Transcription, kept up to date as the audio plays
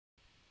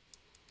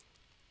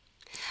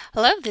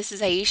Hello, this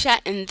is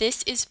Aisha, and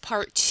this is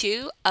part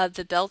 2 of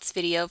the belts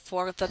video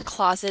for the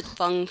Closet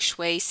Feng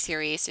Shui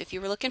series. So if you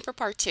were looking for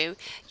part 2,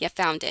 you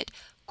found it.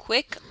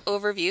 Quick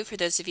overview for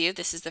those of you,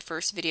 this is the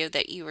first video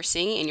that you are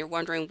seeing and you're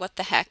wondering what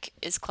the heck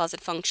is Closet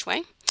Feng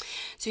Shui.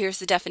 So here's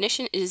the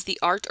definition. It is the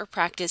art or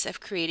practice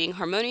of creating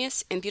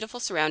harmonious and beautiful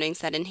surroundings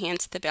that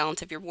enhance the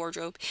balance of your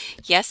wardrobe.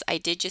 Yes, I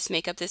did just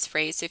make up this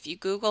phrase, so if you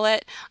Google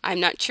it, I'm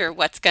not sure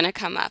what's going to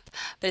come up.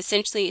 But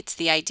essentially, it's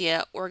the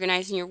idea of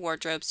organizing your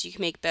wardrobe so you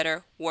can make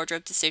better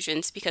wardrobe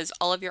decisions because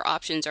all of your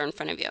options are in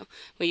front of you.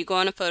 When you go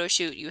on a photo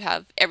shoot, you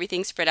have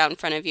everything spread out in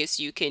front of you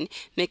so you can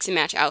mix and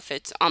match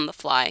outfits on the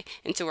fly.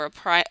 And so we're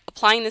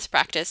applying this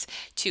practice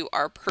to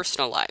our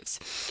personal lives.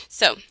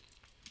 So,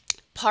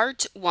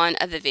 part 1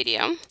 of the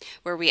video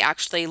where we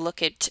actually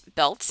look at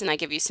belts and I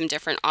give you some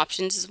different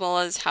options as well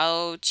as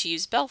how to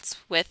use belts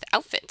with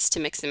outfits to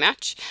mix and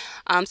match.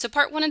 So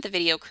part 1 of the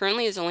video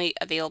currently is only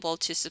available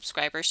to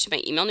subscribers to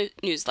my email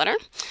newsletter.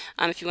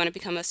 If you want to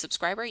become a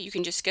subscriber, you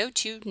can just go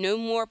to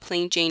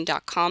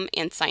nomoreplainjane.com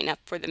and sign up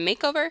for the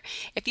makeover.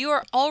 If you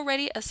are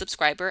already a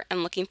subscriber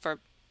and looking for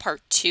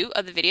part 2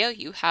 of the video,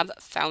 you have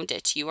found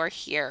it. You are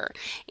here,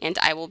 and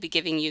I will be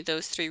giving you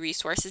those 3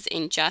 resources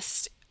in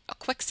just a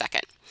quick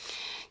second.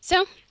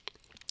 So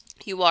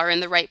you are in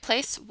the right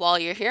place. While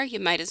you're here, you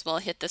might as well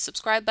hit the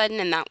subscribe button,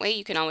 and that way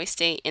you can always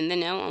stay in the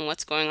know on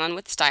what's going on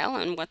with style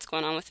and what's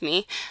going on with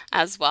me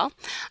as well.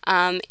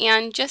 And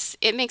just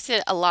it makes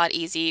it a lot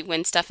easy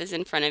when stuff is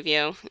in front of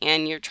you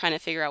and you're trying to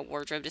figure out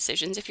wardrobe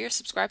decisions if you're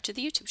subscribed to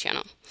the YouTube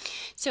channel.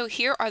 So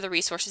here are the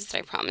resources that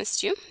I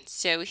promised you.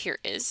 So here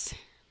is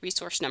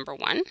resource number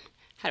 1.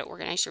 How to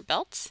organize your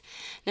belts,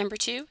 number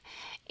 2,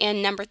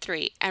 and number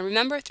 3. And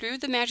remember, through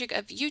the magic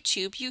of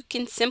YouTube, you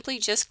can simply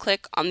just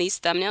click on these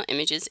thumbnail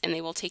images and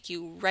they will take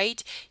you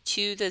right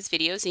to those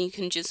videos and you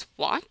can just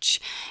watch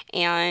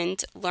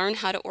and learn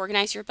how to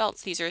organize your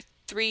belts. These are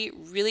 3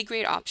 really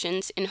great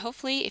options, and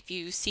hopefully if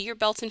you see your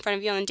belts in front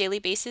of you on a daily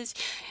basis,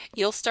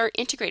 you'll start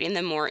integrating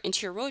them more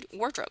into your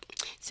wardrobe.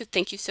 So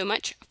thank you so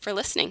much for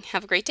listening.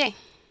 Have a great day.